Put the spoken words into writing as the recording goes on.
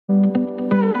Hi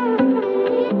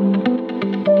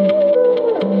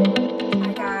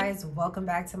guys, welcome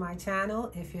back to my channel.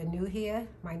 If you're new here,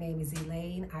 my name is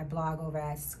Elaine. I blog over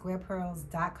at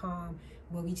Squarepearls.com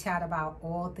where we chat about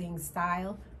all things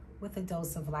style with a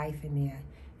dose of life in there.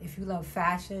 If you love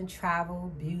fashion,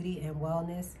 travel, beauty, and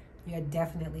wellness, you're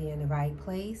definitely in the right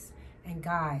place. And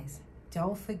guys,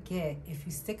 don't forget, if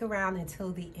you stick around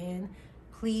until the end,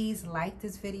 please like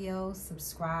this video,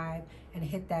 subscribe, and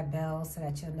hit that bell so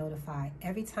that you're notified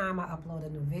every time I upload a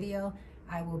new video.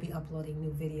 I will be uploading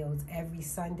new videos every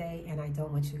Sunday, and I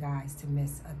don't want you guys to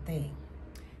miss a thing.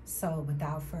 So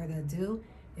without further ado,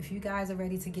 if you guys are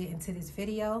ready to get into this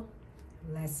video,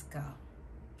 let's go.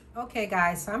 Okay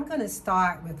guys, so I'm gonna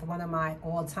start with one of my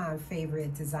all-time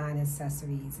favorite design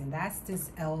accessories, and that's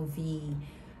this LV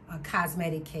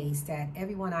cosmetic case that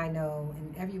everyone I know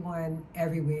and everyone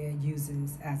everywhere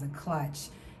uses as a clutch.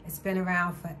 It's been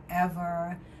around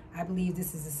forever. I believe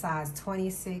this is a size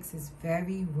 26. It's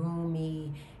very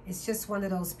roomy. It's just one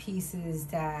of those pieces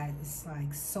that is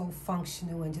like so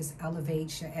functional and just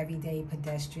elevates your everyday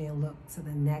pedestrian look to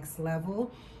the next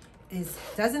level. It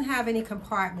doesn't have any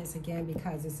compartments, again,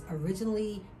 because it's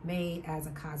originally made as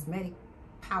a cosmetic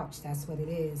pouch. That's what it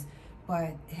is.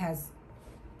 But it has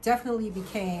definitely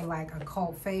became like a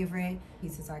cult favorite.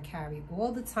 Pieces I carry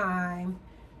all the time.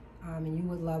 And you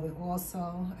would love it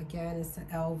also. Again, it's an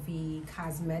LV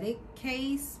cosmetic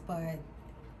case, but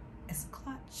it's a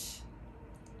clutch.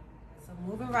 So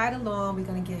moving right along, we're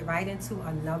gonna get right into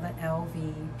another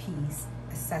LV piece,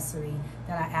 accessory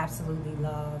that I absolutely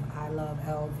love. I love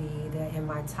LV. They're in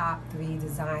my top 3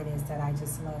 designers that I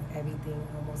just love everything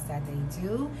almost that they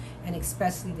do, and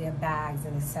especially their bags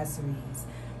and accessories.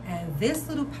 And this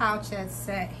little Pochette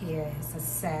set here is a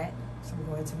set, so I'm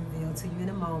going to reveal to you in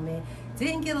a moment.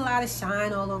 Didn't get a lot of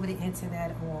shine all over the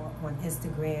internet or on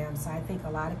Instagram, so I think a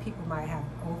lot of people might have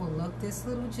overlooked this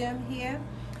little gem here.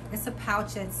 It's a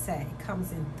Pochette set. It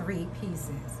comes in 3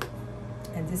 pieces.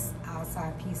 And this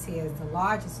outside piece here is the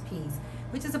largest piece,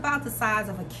 which is about the size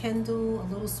of a Kindle, a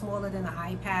little smaller than an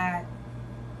iPad.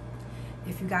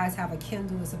 If you guys have a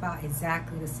Kindle, it's about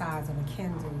exactly the size of a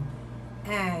Kindle.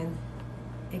 And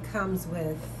it comes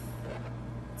with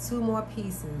 2 more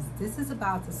pieces. This is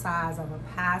about the size of a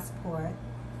passport.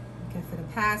 You can fit a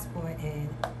passport in.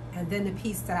 And then the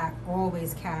piece that I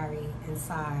always carry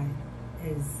inside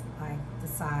is like the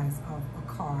size of a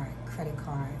card, credit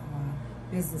card or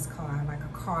business card, like a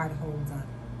card holder,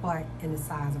 but in the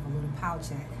size of a little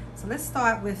pouchette. So let's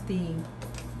start with the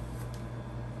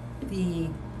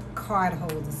card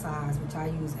holder size, which I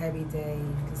use every day.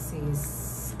 You can see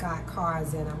it's got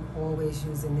cards in. I'm always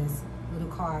using this little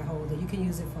card holder. You can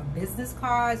use it for business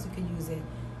cards. You can use it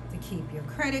to keep your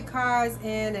credit cards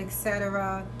in,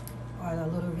 etc. Or a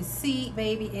little receipt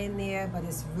maybe in there, but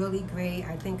it's really great.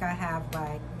 I think I have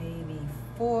like maybe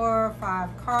 4 or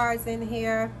 5 cards in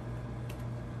here.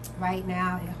 Right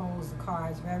now it holds the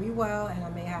cards very well, and I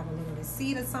may have a little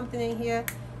receipt or something in here.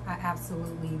 I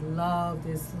absolutely love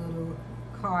this little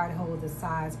card holder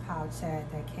size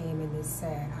pouchette that came in this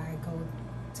set. I go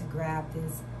to grab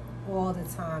this all the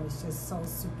time. It's just so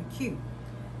super cute.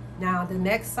 Now the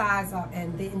next size up,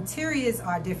 and the interiors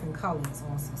are different colors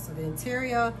also. So the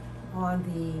interior on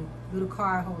the little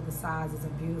card holder size is a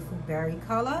beautiful berry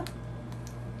color,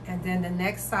 and then the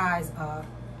next size up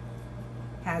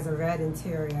has a red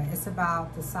interior. It's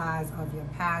about the size of your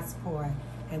passport,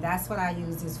 and that's what I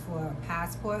use this for, a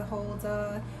passport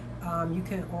holder. You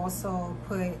can also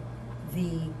put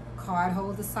the card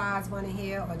holder size one in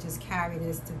here, or just carry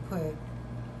this to put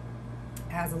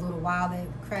as a little wallet,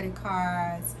 credit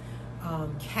cards,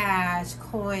 cash,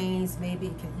 coins. Maybe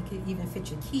you can even fit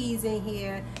your keys in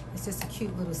here. It's just a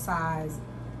cute little size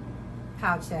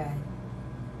pouchette.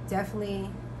 Definitely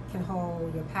can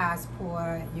hold your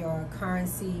passport, your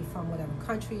currency from whatever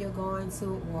country you're going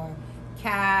to, or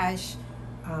cash,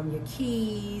 your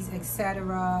keys,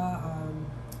 etc.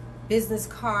 Business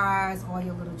cards, all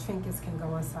your little trinkets can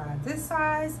go inside this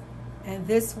size, and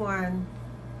this one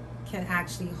can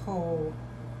actually hold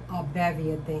a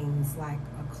bevy of things like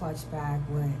a clutch bag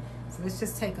would. So let's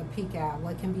just take a peek at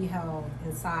what can be held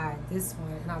inside this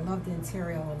one. And I love the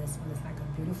interior on this one. It's like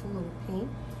a beautiful little pink.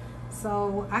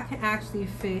 So I can actually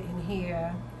fit in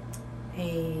here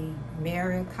a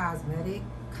Mirror Cosmetic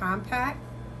compact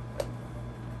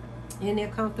in there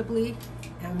comfortably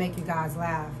and make you guys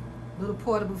laugh. Little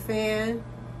portable fan,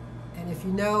 and if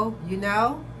you know, you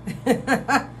know.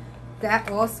 That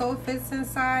also fits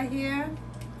inside here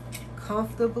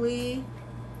comfortably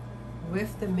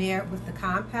with the mirror, with the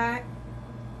compact.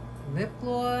 Lip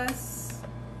gloss.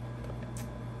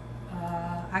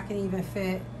 I can even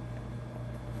fit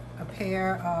a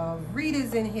pair of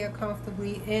readers in here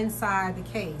comfortably inside the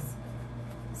case.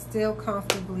 Still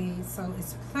comfortably, so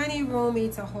it's plenty roomy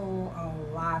to hold a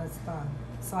lot of stuff.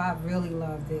 So I really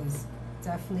love this.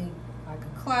 Definitely like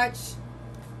a clutch.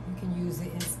 You can use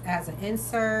it as an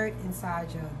insert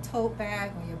inside your tote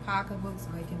bag or your pocketbooks,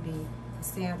 or it can be a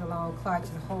standalone clutch.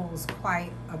 It holds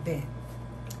quite a bit.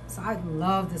 So I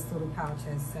love this little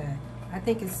Pochette set. I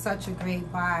think it's such a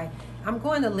great buy. I'm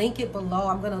going to link it below.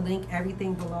 I'm going to link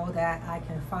everything below that I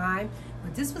can find.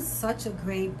 But this was such a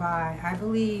great buy. I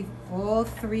believe all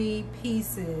 3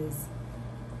 pieces,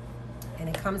 and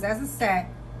it comes as a set,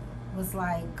 was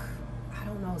like, I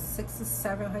don't know, $600 or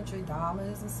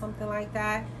 $700 or something like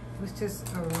that. It was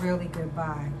just a really good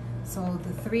buy. So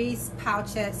the 3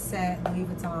 Pochette set, Louis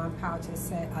Vuitton Pochette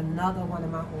set, another one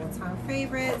of my all-time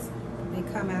favorites. They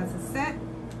come as a set,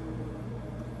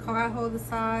 card holder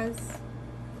size,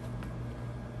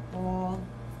 all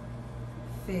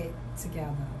fit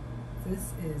together.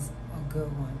 This is a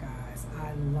good one, guys.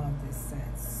 I love this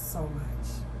set so much.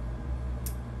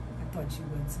 I thought you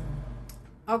would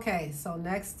too. Okay, so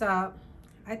next up,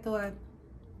 I thought,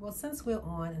 well, since we're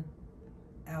on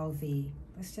LV,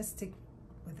 let's just stick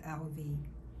with LV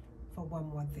for one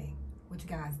more thing. What you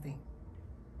guys think?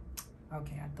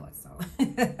 Okay, I thought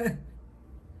so.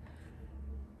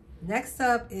 Next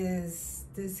up is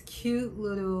this cute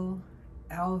little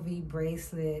LV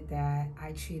bracelet that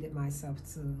I treated myself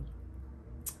to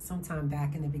sometime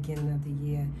back in the beginning of the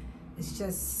year. It's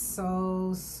just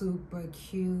so super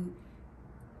cute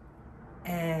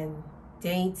and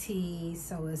dainty.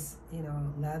 So it's, you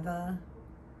know, leather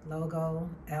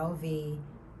logo, LV,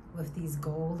 with these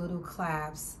gold little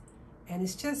clasps. And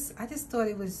it's just, I just thought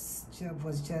it was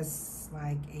just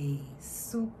like a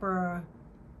super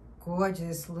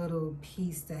gorgeous little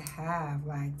piece to have,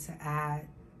 like to add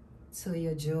to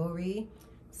your jewelry.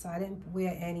 So I didn't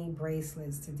wear any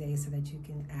bracelets today so that you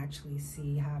can actually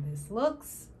see how this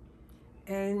looks.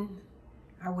 And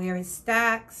I wear it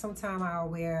stacked. Sometimes I'll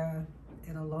wear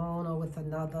it alone or with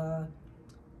another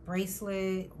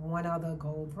bracelet, one other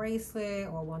gold bracelet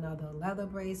or one other leather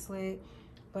bracelet.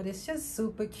 But it's just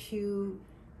super cute.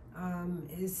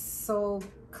 It's so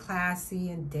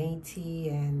classy and dainty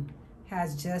and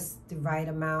has just the right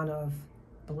amount of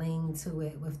bling to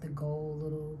it with the gold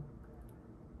little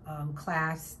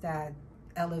clasp that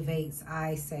elevates,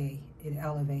 I say it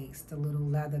elevates the little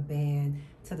leather band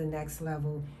to the next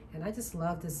level. And I just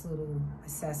love this little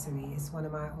accessory. It's one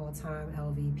of my all-time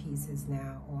LV pieces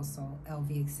now, also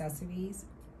LV accessories.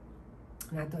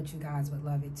 And I thought you guys would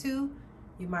love it too.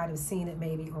 You might have seen it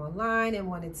maybe online and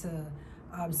wanted to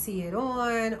see it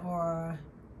on or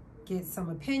get some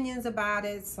opinions about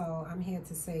it. So I'm here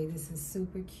to say this is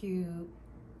super cute.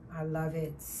 I love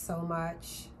it so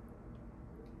much.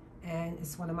 And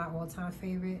it's one of my all-time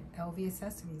favorite LV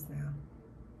accessories now.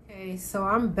 Okay, so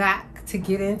I'm back to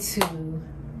get into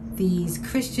these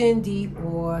Christian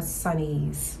Dior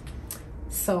Sunnies.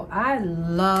 So I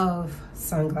love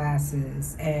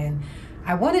sunglasses, and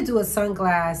I want to do a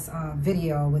sunglass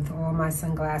video with all my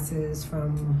sunglasses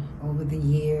from over the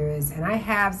years. And I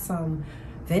have some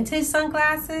vintage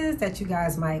sunglasses that you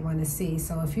guys might want to see.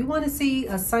 So if you want to see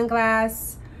a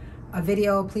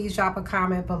video, please drop a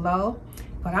comment below.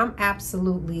 But I'm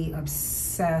absolutely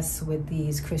obsessed with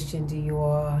these Christian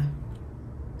Dior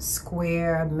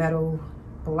square metal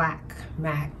black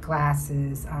matte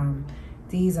glasses.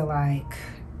 These are like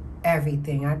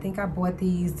everything. I think I bought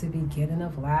these the beginning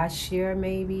of last year,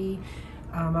 maybe.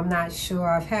 I'm not sure.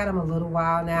 I've had them a little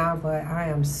while now, but I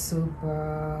am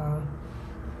super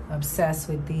obsessed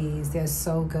with these. They're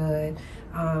so good.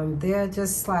 They're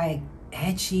just like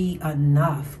edgy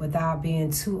enough without being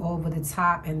too over the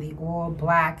top, and the all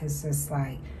black is just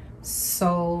like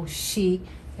so chic.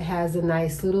 It has a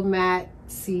nice little matte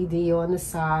CD on the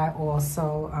side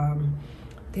also.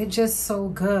 They're just so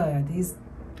good. These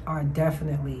are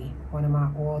definitely one of my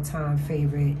all-time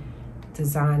favorite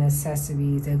design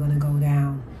accessories. They're gonna go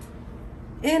down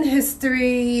in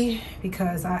history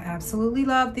because I absolutely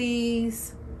love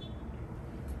these.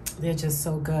 They're just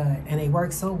so good, and they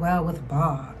work so well with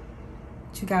Bob.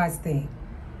 What you guys think?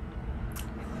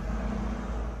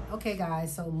 Okay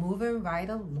guys, so moving right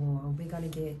along, we're gonna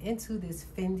get into this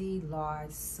Fendi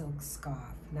large silk scarf.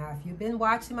 Now, if you've been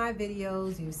watching my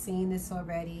videos, you've seen this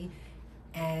already,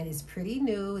 and it's pretty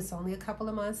new. It's only a couple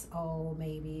of months old,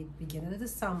 maybe beginning of the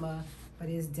summer, but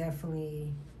it's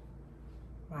definitely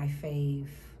my fave,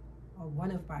 or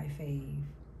one of my fave.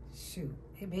 Shoot,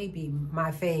 it may be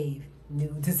my fave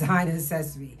new design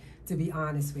accessory, to be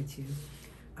honest with you.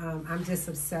 I'm just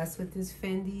obsessed with this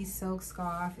Fendi silk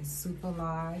scarf. It's super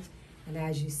large, And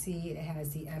as you see, it has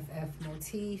the FF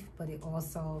motif, but it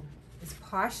also is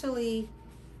partially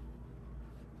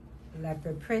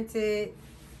leopard printed.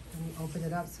 Let me open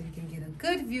it up so you can get a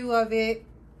good view of it.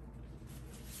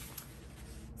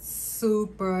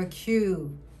 Super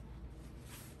cute.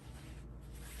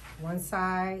 One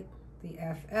side, the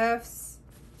FFs.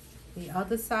 The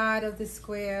other side of the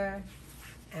square,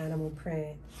 animal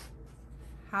print.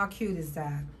 How cute is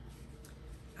that?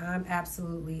 I'm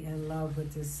absolutely in love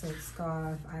with this silk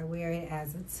scarf. I wear it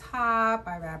as a top.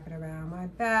 I wrap it around my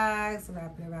bags. I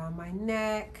wrap it around my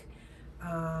neck.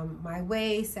 My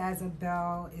waist as a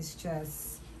belt. Is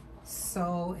just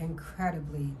so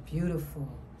incredibly beautiful.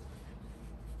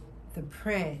 The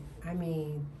print, I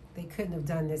mean, they couldn't have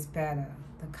done this better.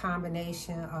 The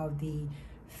combination of the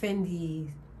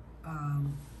Fendi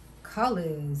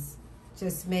colors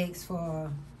just makes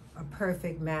for a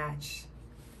perfect match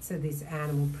to this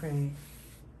animal print.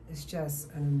 It's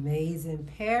just an amazing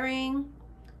pairing,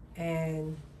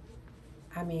 and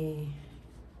I mean,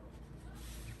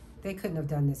 they couldn't have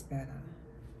done this better.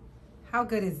 How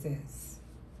good is this?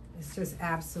 It's just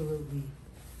absolutely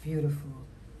beautiful.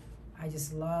 I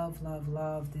just love, love,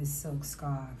 love this silk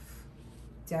scarf.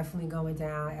 Definitely going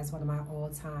down as one of my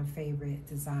all-time favorite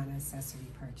designer accessory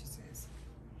purchases.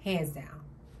 Hands down.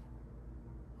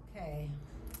 Okay,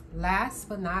 last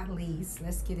but not least,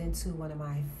 let's get into one of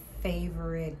my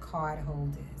favorite card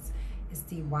holders. It's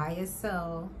the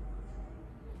YSL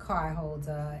card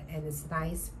holder, and it's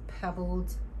nice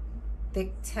pebbled,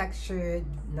 thick textured,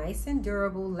 nice and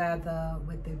durable leather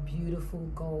with the beautiful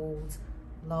gold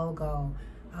logo.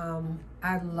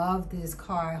 I love this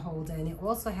card holder, and it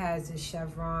also has this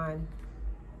chevron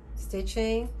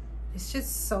stitching. It's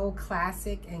just so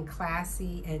classic and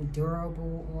classy and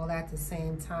durable all at the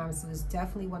same time. So it's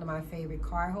definitely one of my favorite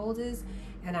card holders,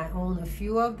 and I own a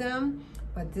few of them,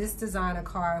 but this designer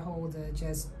card holder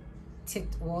just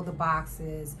ticked all the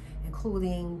boxes,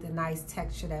 including the nice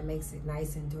texture that makes it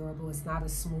nice and durable. It's not a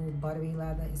smooth buttery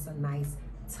leather, it's a nice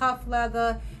tough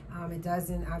leather.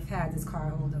 I've had this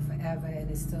card holder forever, and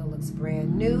it still looks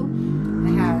brand new.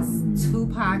 It has 2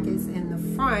 pockets in the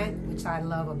front, which I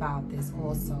love about this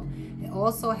also. It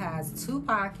also has 2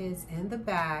 pockets in the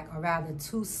back, or rather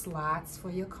 2 slots for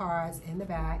your cards in the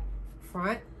back,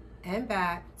 front and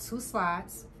back, 2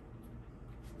 slots.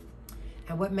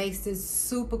 And what makes this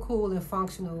super cool and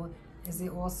functional is it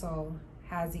also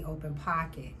has the open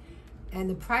pocket. And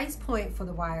the price point for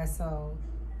the YSL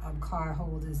card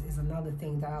holders is another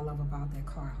thing that I love about their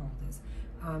card holders.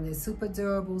 They're super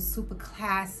durable, super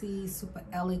classy, super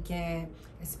elegant,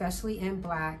 especially in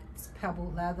black. It's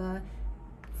pebbled leather,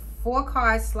 4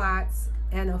 card slots,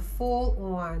 and a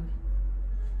full-on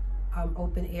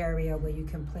open area where you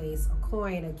can place a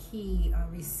coin, a key,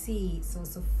 a receipt. So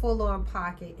it's a full-on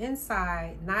pocket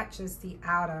inside, not just the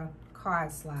outer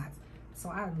card slots. So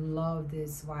I love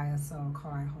this YSL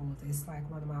card holder. It's like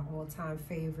one of my all-time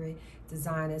favorite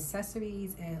design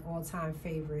accessories and all-time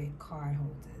favorite card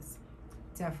holders.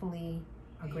 Definitely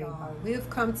a great buy. We've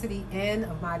come to the end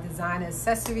of my design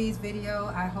accessories video.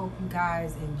 I hope you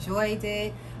guys enjoyed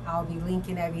it. I'll be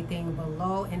linking everything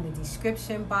below in the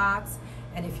description box.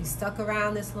 And if you stuck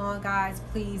around this long, guys,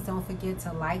 please don't forget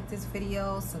to like this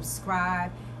video,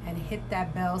 subscribe, and hit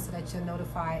that bell so that you're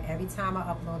notified every time I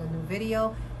upload a new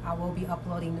video. I will be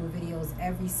uploading new videos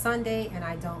every Sunday, and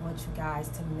I don't want you guys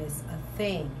to miss a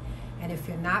thing. And if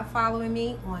you're not following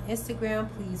me on Instagram,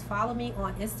 please follow me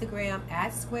on Instagram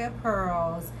at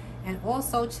Squarepearls, and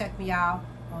also check me out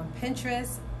on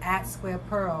Pinterest at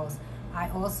Squarepearls. I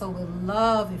also would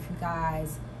love if you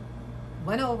guys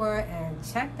went over and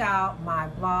checked out my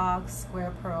blog,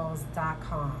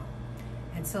 Squarepearls.com.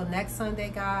 Until next Sunday,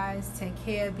 guys, take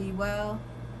care, be well,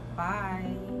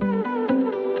 bye.